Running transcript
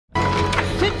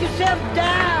yourself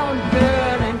down, girl,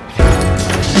 and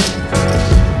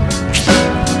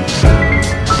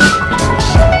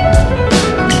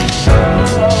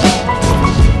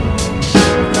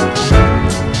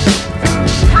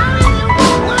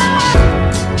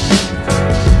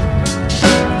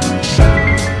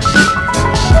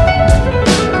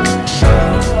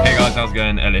how's it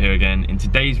going? Elliot here again. In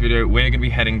today's video we're going to be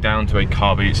heading down to a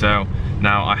car boot sale.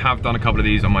 Now I have done a couple of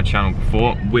these on my channel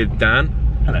before with Dan.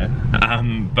 Hello.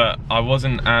 But I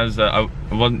wasn't as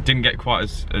didn't get quite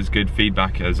as good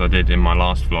feedback as I did in my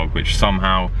last vlog, which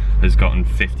somehow has gotten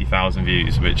 50,000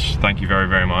 views, which thank you very,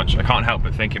 very much. I can't help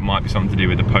but think it might be something to do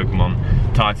with the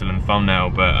Pokemon title and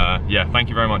thumbnail, but yeah, thank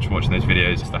you very much for watching those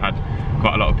videos. I had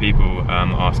quite a lot of people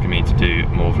asking me to do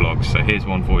more vlogs, so here's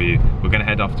one for you. We're going to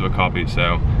head off to a car boot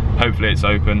sale. Hopefully it's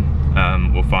open.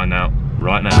 We'll find out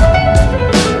right now.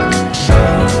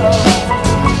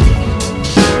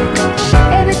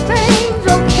 everything's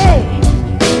okay.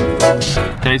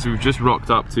 Okay, so we've just rocked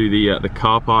up to the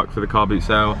car park for the car boot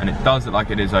sale, and it does look like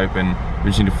it is open.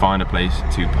 We just need to find a place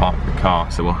to park the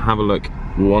car, so we'll have a look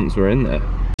once we're in there.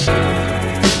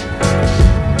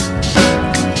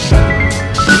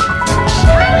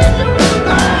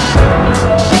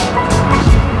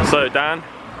 So Dan,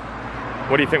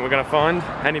 what do you think we're going to find?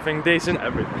 Anything decent?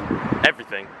 Everything.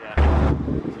 Everything? Yeah.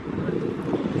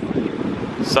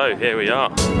 So here we are.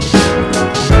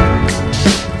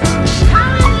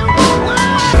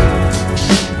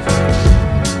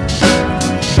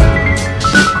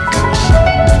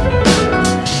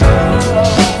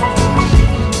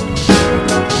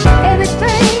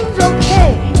 Everything's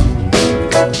okay.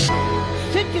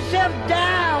 Sit yourself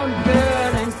down,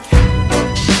 girl, and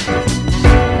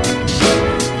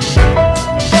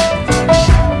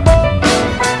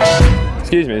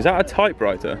Excuse me, is that a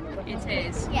typewriter? It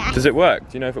is. Yeah. Does it work?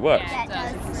 Do you know if it works? Yeah, it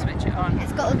does. You can switch it on.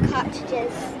 It's got all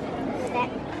cartridges.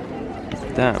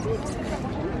 Damn.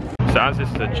 So as this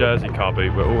is a Jersey car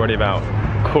boot, we're already about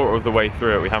a quarter of the way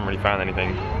through it. We haven't really found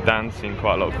anything. Dan's seen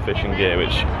quite a lot of fishing gear,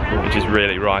 which is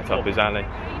really right up his alley.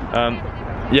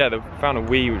 Yeah, they found a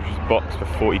Wii which was boxed for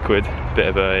 40 quid. Bit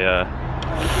of a,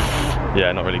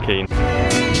 yeah, not really keen.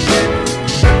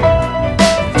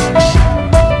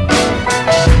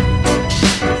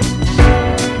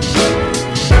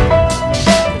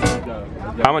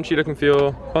 How much are you looking for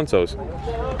your consoles?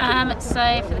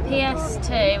 So for the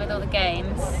PS2 with all the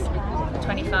games,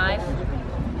 25.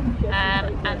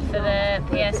 And for the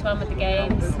PS1 with the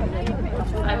games,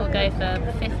 I will go for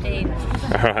 15.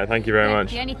 Alright, thank you very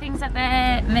much. The only things that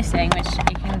they're missing, which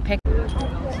you can pick.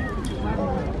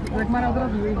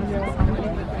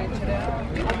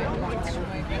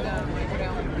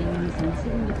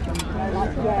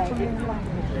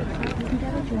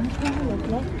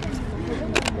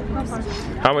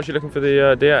 How much are you looking for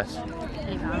the DS?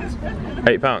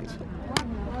 £8. £8?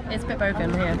 It's a bit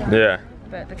broken here, Yeah.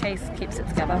 but the case keeps it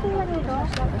together.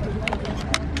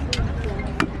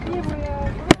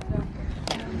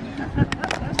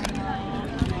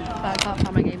 I can't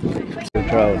find my Game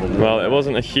Boy. Well, it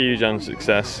wasn't a huge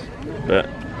unsuccess, but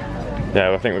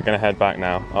yeah, I think we're going to head back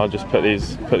now. I'll just put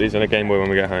these in a Game Boy when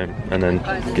we get home, and then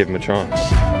give them a try.